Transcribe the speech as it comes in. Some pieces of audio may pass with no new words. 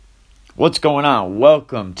What's going on?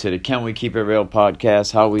 Welcome to the Can We Keep It Real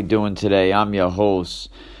podcast. How we doing today? I'm your host,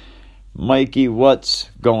 Mikey. What's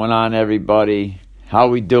going on, everybody? How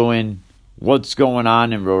we doing? What's going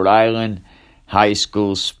on in Rhode Island high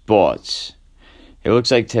school sports? It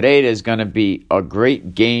looks like today there's going to be a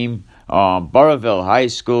great game. Burrillville High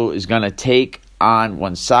School is going to take on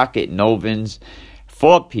Woonsocket Novans.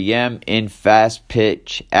 4 p.m. in fast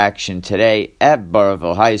pitch action today at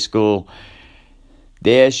Burrillville High School.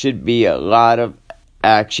 There should be a lot of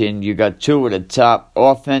action. You got two of the top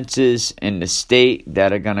offenses in the state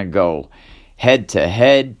that are going to go head to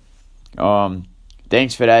head.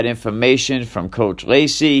 Thanks for that information from Coach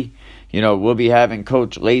Lacey. We'll be having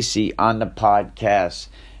Coach Lacey on the podcast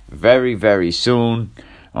very, very soon.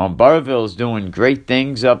 Burrillville's doing great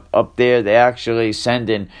things up there. They're actually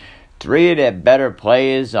sending 3 of their better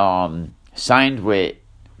players signed with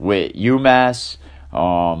UMass.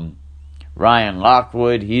 Ryan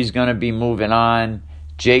Lockwood, he's going to be moving on.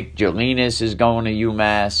 Jake Jolinas is going to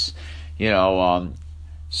UMass. Burrillville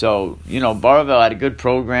had a good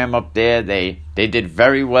program up there. They did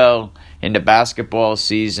very well in the basketball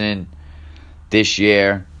season this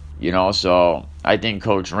year. So I think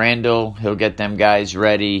Coach Randall, he'll get them guys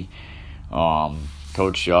ready.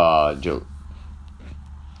 Coach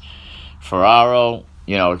Ferraro,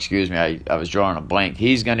 I was drawing a blank.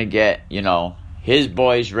 He's going to get, his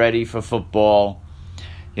boys ready for football.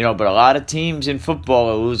 But a lot of teams in football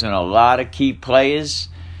are losing a lot of key players,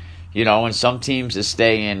 and some teams are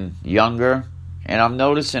staying younger. And I'm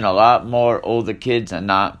noticing a lot more older kids are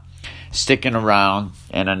not sticking around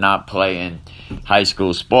and are not playing high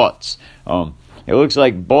school sports. It looks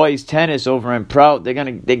like boys tennis over in Prout,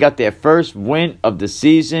 they got their first win of the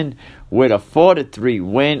season with a 4-3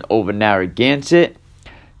 win over Narragansett.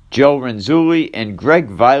 Joe Renzulli and Greg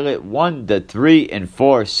Violet won the 3 and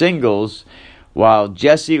 4 singles, while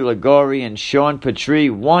Jesse Ligori and Sean Petrie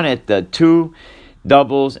won at the 2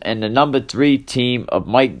 doubles, and the number 3 team of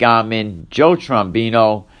Mike Garman, Joe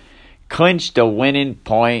Trombino, clinched the winning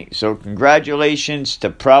point. So congratulations to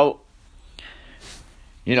Prout.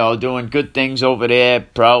 Doing good things over there.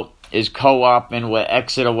 Prout is co-oping with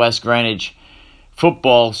Exeter West Greenwich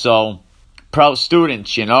football. So Prout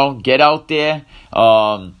students, get out there.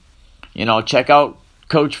 Check out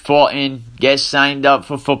Coach Fulton. Get signed up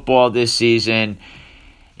for football this season.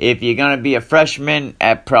 If you're going to be a freshman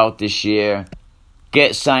at Prout this year,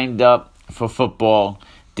 get signed up for football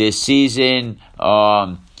this season.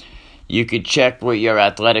 You could check with your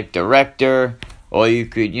athletic director, or you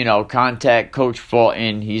could, contact Coach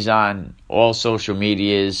Fulton. He's on all social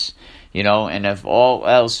medias, and if all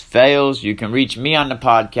else fails, you can reach me on the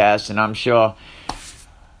podcast, and I'm sure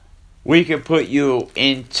we could put you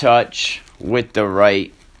in touch with the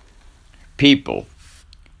right people.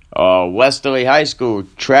 Westerly High School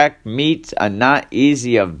track meets are not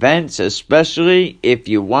easy events, especially if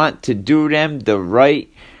you want to do them the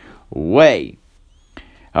right way.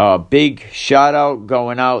 Big shout out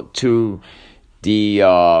going out to the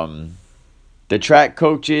track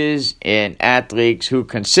coaches and athletes who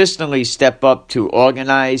consistently step up to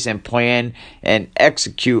organize and plan and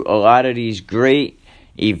execute a lot of these great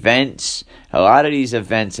events. A lot of these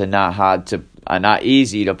events are not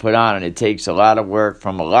easy to put on, and it takes a lot of work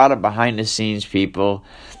from a lot of behind the scenes people.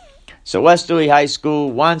 So Westerly High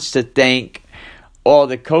School wants to thank all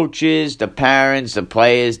the coaches, the parents, the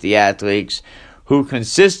players, the athletes who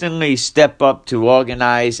consistently step up to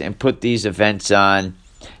organize and put these events on,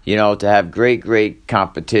 to have great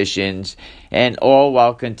competitions, and all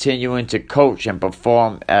while continuing to coach and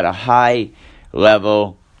perform at a high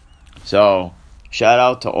level. So shout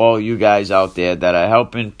out to all you guys out there that are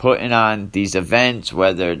helping putting on these events,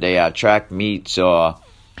 whether they are track meets or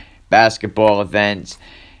basketball events,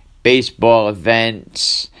 baseball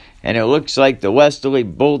events. And it looks like the Westerly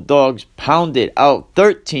Bulldogs pounded out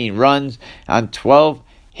 13 runs on 12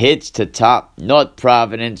 hits to top North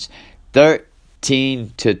Providence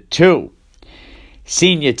 13-2.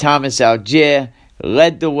 Senior Thomas Algier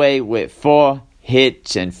led the way with 4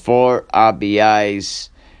 hits and 4 RBIs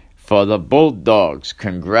for the Bulldogs.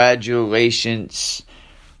 Congratulations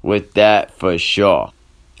with that for sure.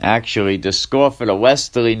 Actually, the score for the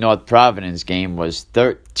Westerly North Providence game was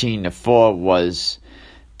 13-4 was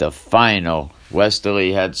the final.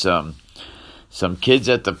 Westerly had some kids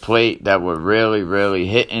at the plate that were really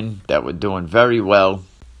hitting, that were doing very well.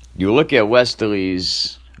 You look at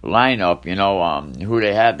Westerly's lineup, who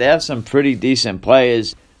they have some pretty decent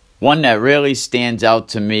players. One that really stands out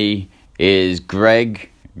to me is Greg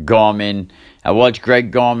Gorman. I watched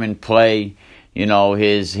Greg Gorman play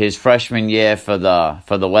his freshman year for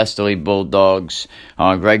the Westerly Bulldogs.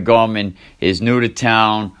 Greg Gorman is new to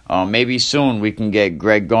town. Maybe soon we can get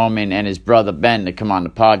Greg Gorman and his brother Ben to come on the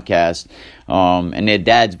podcast, and their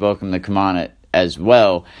dad's welcome to come on it as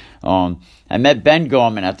well. I met Ben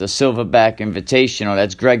Gorman at the Silverback Invitational.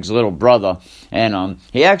 That's Greg's little brother, and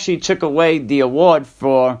he actually took away the award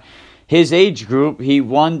for his age group. He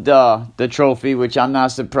won the trophy, which I'm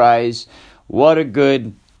not surprised. What a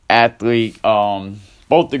good athlete.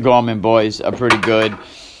 Both the Gorman boys are pretty good.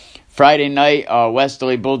 Friday night,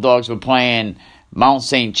 Westerly Bulldogs were playing Mount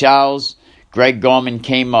St. Charles. Greg Gorman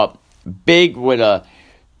came up big with a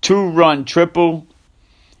 2-run triple,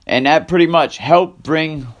 and that pretty much helped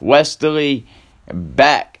bring Westerly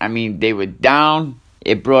back. I mean, they were down.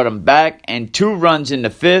 It brought them back, and 2 runs in the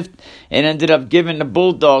 5th, and ended up giving the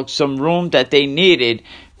Bulldogs some room that they needed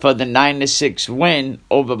for the 9-6 win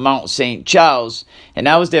over Mount St. Charles. And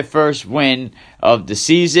that was their first win of the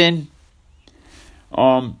season.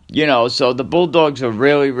 So the Bulldogs are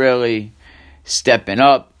really, really stepping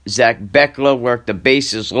up. Zach Beckler worked the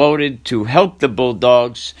bases loaded to help the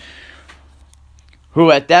Bulldogs, who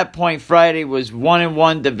at that point Friday was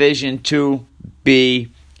 1-1 Division IIB,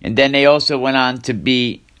 and then they also went on to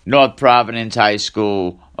beat North Providence High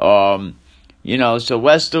School. So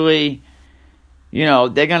Westerly, they're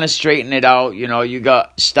going to straighten it out. You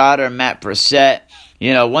got starter Matt Brissett.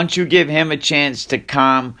 Once you give him a chance to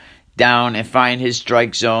calm down and find his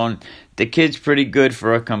strike zone, the kid's pretty good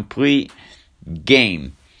for a complete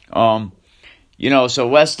game. So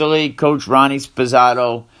Westerly, Coach Ronnie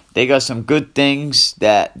Spazzato, they got some good things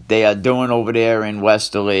that they are doing over there in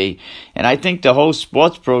Westerly. And I think the whole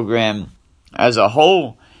sports program as a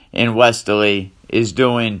whole in Westerly is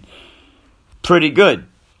doing pretty good.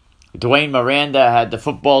 Dwayne Miranda has the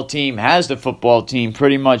football team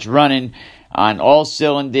pretty much running on all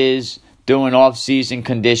cylinders, doing off-season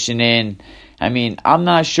conditioning. I mean, I'm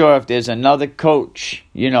not sure if there's another coach,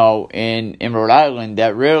 in Rhode Island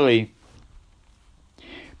that really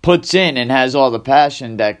puts in and has all the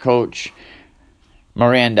passion that Coach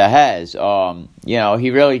Miranda has. He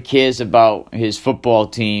really cares about his football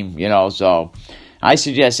team, so I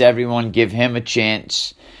suggest everyone give him a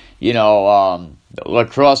chance.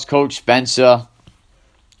 Lacrosse coach Spencer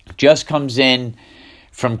just comes in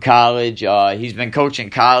from college. He's been coaching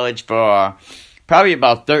college for probably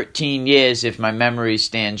about 13 years, if my memory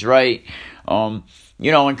stands right. And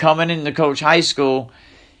coming into coach high school,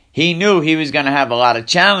 he knew he was going to have a lot of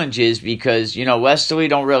challenges because, Westerly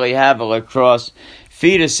don't really have a lacrosse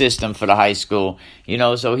feeder system for the high school.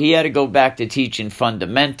 So he had to go back to teaching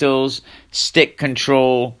fundamentals, stick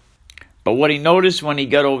control. But what he noticed when he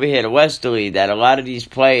got over here to Westerly, that a lot of these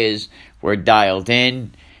players were dialed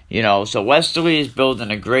in. So Westerly is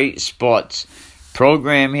building a great sports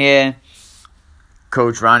program here.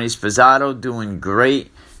 Coach Ronnie Spazzato doing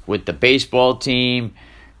great with the baseball team.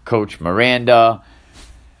 Coach Miranda.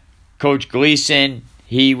 Coach Gleason,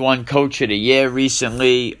 he won Coach of the Year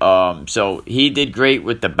recently. So he did great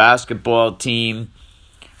with the basketball team.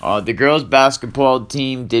 The girls' basketball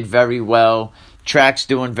team did very well. Track's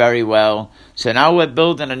doing very well. So now we're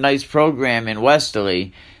building a nice program in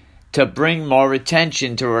Westerly to bring more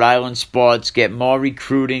attention to Rhode Island sports, get more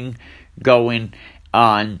recruiting going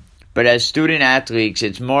on. But as student athletes,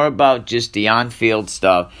 it's more about just the on-field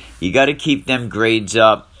stuff. You got to keep them grades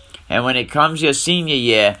up. And when it comes your senior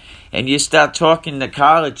year and you start talking to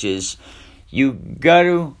colleges, you got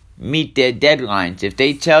to meet their deadlines. If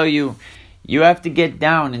they tell you you have to get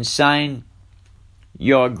down and sign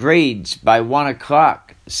your grades by 1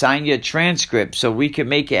 o'clock, sign your transcript so we can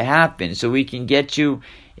make it happen, so we can get you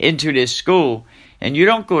into this school, and you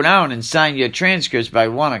don't go down and sign your transcripts by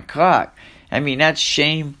 1 o'clock, I mean, that's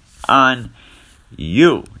shame on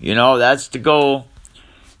you. That's the goal.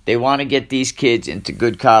 They want to get these kids into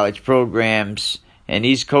good college programs, and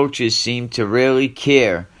these coaches seem to really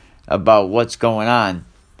care about what's going on,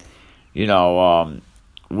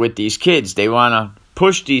 with these kids. They want to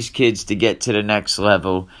push these kids to get to the next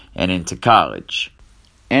level and into college.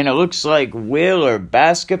 And it looks like Wheeler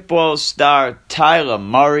basketball star Tyler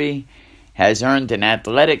Murray has earned an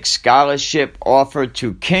athletic scholarship offer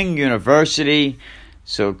to King University.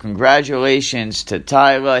 So congratulations to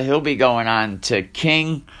Tyler. He'll be going on to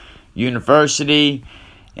King University.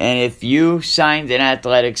 And if you signed an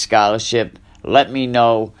athletic scholarship, let me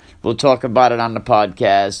know. We'll talk about it on the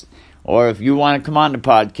podcast. Or if you want to come on the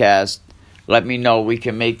podcast, let me know. We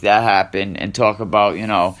can make that happen and talk about,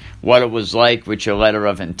 what it was like with your letter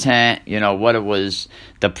of intent, what it was,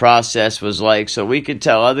 the process was like. So we could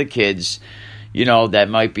tell other kids, that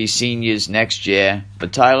might be seniors next year.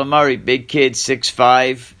 But Tyler Murray, big kid,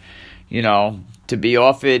 6'5", to be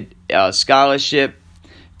offered a scholarship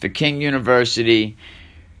for King University.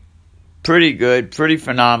 Pretty good, pretty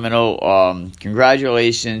phenomenal.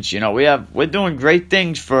 Congratulations. We're doing great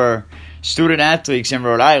things for student athletes in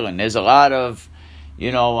Rhode Island. There's a lot of,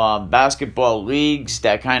 basketball leagues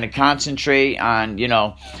that kind of concentrate on,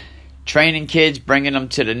 training kids, bringing them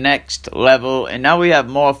to the next level. And now we have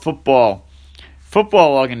more football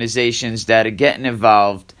organizations that are getting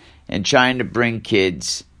involved and trying to bring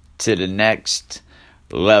kids to the next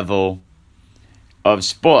level of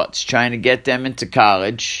sports, trying to get them into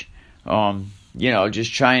college,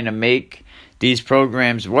 just trying to make these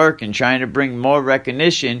programs work and trying to bring more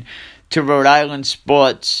recognition to Rhode Island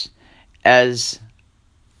sports as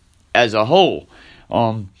a whole.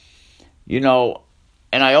 And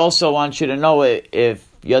I also want you to know, if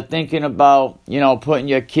you're thinking about, putting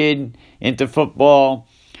your kid into football,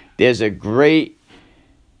 there's a great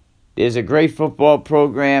football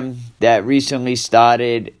program that recently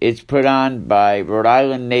started. It's put on by Rhode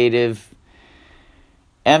Island native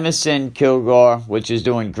Emerson Kilgore, which is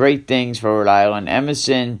doing great things for Rhode Island.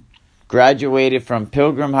 Emerson graduated from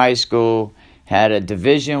Pilgrim High School, had a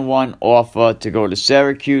Division I offer to go to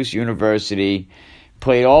Syracuse University,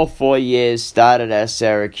 played all 4 years, started at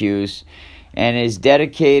Syracuse, and has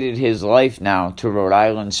dedicated his life now to Rhode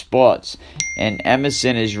Island sports. And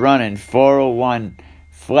Emerson is running 401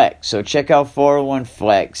 Flex. So check out 401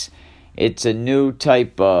 Flex. It's a new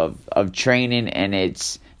type of training, and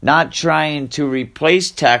it's not trying to replace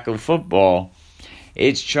tackle football.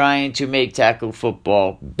 It's trying to make tackle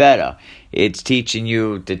football better. It's teaching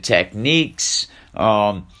you the techniques,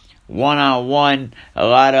 one-on-one, a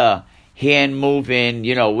lot of hand moving,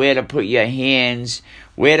 where to put your hands,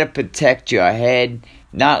 where to protect your head,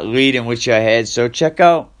 not leading with your head. So check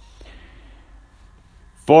out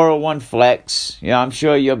 401 Flex. I'm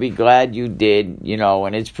sure you'll be glad you did,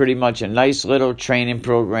 and it's pretty much a nice little training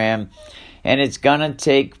program, and it's going to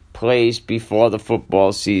take place before the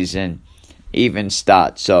football season even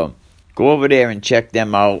starts. So go over there and check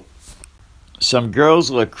them out. Some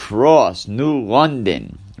girls lacrosse, New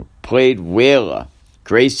London, played Wheeler.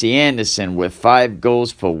 Gracie Anderson with 5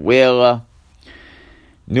 goals for Wheeler.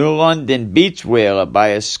 New London beats Wheeler by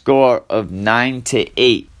a score of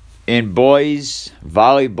 9-8. In boys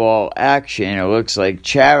volleyball action, it looks like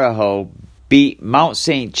Charahoe beat Mount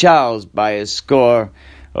St. Charles by a score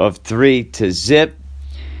of 3-0.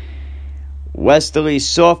 Westerly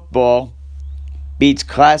softball beats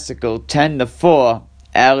Classical 10-4.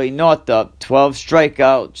 Allie Northup, 12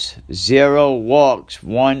 strikeouts, 0 walks,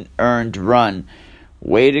 1 earned run.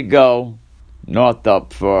 Way to go,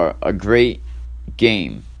 Northup, for a great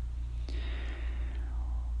game.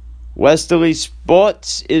 Westerly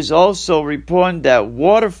Sports is also reporting that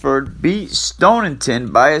Waterford beat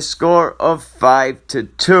Stonington by a score of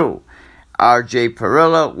 5-2. R.J.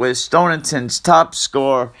 Perilla with Stonington's top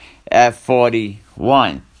score at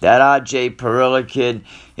 41. That R.J. Perilla kid,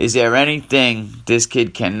 is there anything this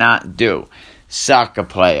kid cannot do? Soccer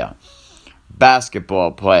player,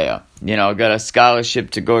 basketball player, got a scholarship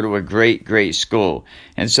to go to a great, great school.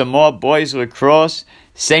 And some more boys lacrosse.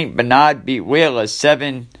 St. Bernard beat Wheeler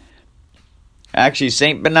St.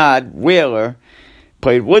 Bernard Wheeler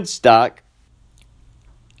played Woodstock.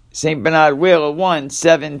 St. Bernard Wheeler won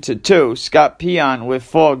 7-2. Scott Peon with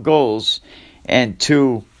 4 goals and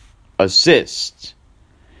 2 assists.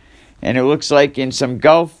 And it looks like in some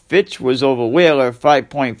golf, Fitch was over Wheeler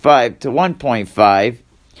 5.5 to 1.5.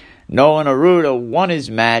 Nolan Aruda won his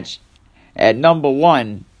match at number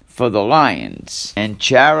 1 for the Lions. And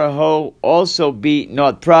Charahoe also beat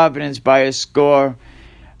North Providence by a score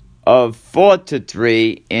of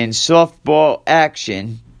 4-3 in softball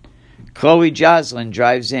action. Chloe Joslin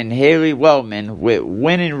drives in Haley Wellman with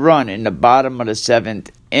winning run in the bottom of the 7th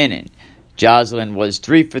inning. Joslin was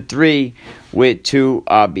 3 for 3 with 2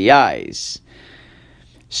 RBIs.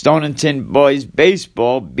 Stonington boys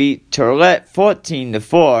baseball beat Turlet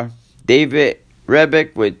 14-4. David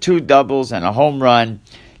Rebick with 2 doubles and a home run.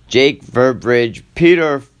 Jake Verbridge,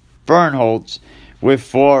 Peter Fernholtz with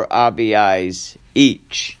 4 RBIs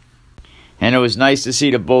each. And it was nice to see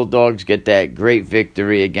the Bulldogs get that great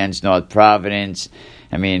victory against North Providence.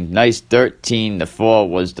 Nice 13-4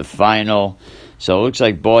 was the final. So it looks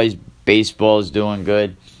like boys baseball is doing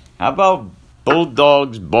good. How about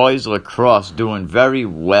Bulldogs boys lacrosse doing very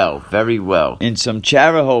well, very well. In some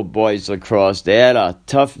Charahoe boys lacrosse, they had a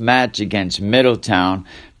tough match against Middletown,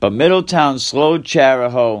 but Middletown slowed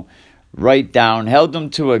Charahoe right down, held them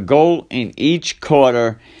to a goal in each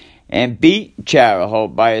quarter, and beat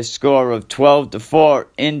Charahoe by a score of 12-4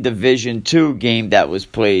 in Division II game that was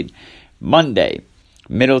played Monday.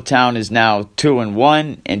 Middletown is now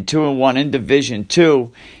 2-1 and 2-1 in Division II,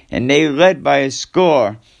 and they led by a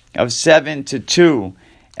score of 7-2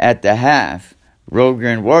 at the half. Roger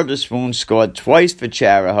and Witherspoon scored twice for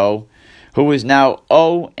Charahoe, who is now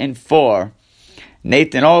 0-4.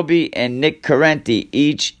 Nathan Albee and Nick Carenti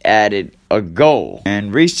each added a goal.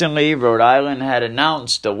 And recently, Rhode Island had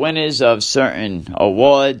announced the winners of certain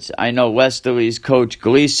awards. I know Westerly's Coach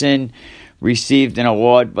Gleason received an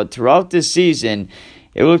award, but throughout the season,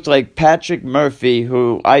 it looked like Patrick Murphy,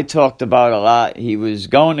 who I talked about a lot, he was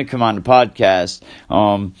going to come on the podcast.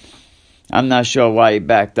 I'm not sure why he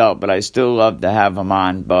backed out, but I still love to have him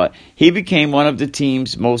on. But he became one of the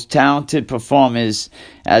team's most talented performers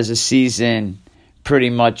as the season pretty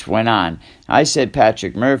much went on. I said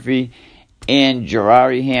Patrick Murphy and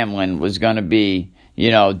Jerari Hamlin was going to be,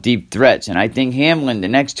 deep threats. And I think Hamlin, the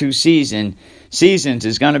next two seasons,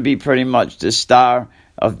 is going to be pretty much the star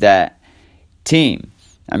of that team.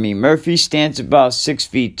 I mean, Murphy stands about 6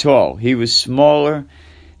 feet tall. He was smaller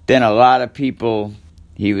than a lot of people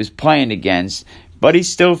he was playing against, but he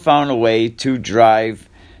still found a way to drive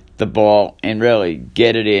the ball and really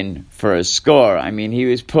get it in for a score. I mean, he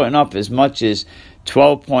was putting up as much as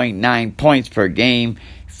 12.9 points per game,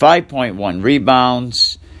 5.1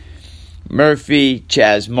 rebounds. Murphy,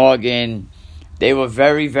 Chaz Morgan, they were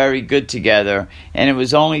very, very good together, and it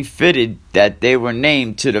was only fitted that they were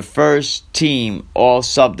named to the first team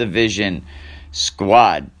all-subdivision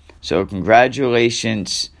squad. So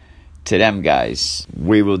congratulations to them guys.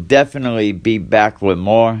 We will definitely be back with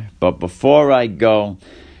more, but before I go,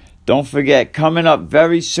 don't forget, coming up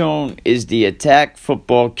very soon is the Attack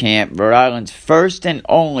Football Camp, Rhode Island's first and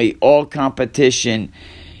only all-competition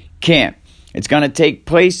camp. It's going to take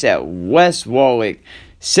place at West Warwick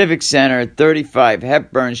Civic Center, 35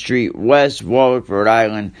 Hepburn Street, West Warwick, Rhode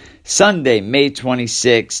Island, Sunday, May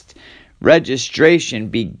 26th. Registration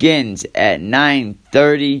begins at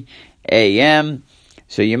 9:30 a.m.,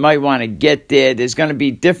 so you might want to get there. There's going to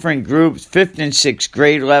be different groups, 5th and 6th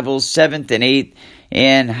grade levels, 7th and 8th,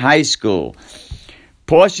 and high school.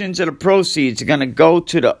 Portions of the proceeds are going to go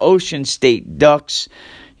to the Ocean State Ducks.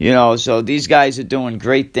 So these guys are doing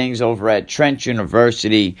great things over at Trent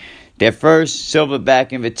University. Their first Silverback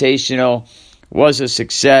Invitational was a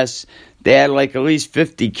success. They had at least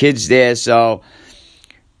 50 kids there, so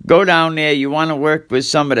go down there. You want to work with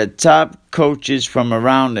some of the top coaches from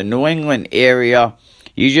around the New England area.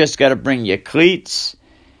 You just got to bring your cleats,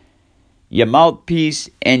 your mouthpiece,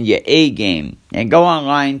 and your A game. And go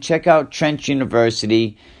online, check out Trent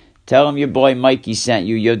University. Tell them your boy Mikey sent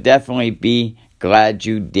you. You'll definitely be glad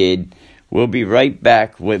you did. We'll be right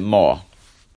back with more.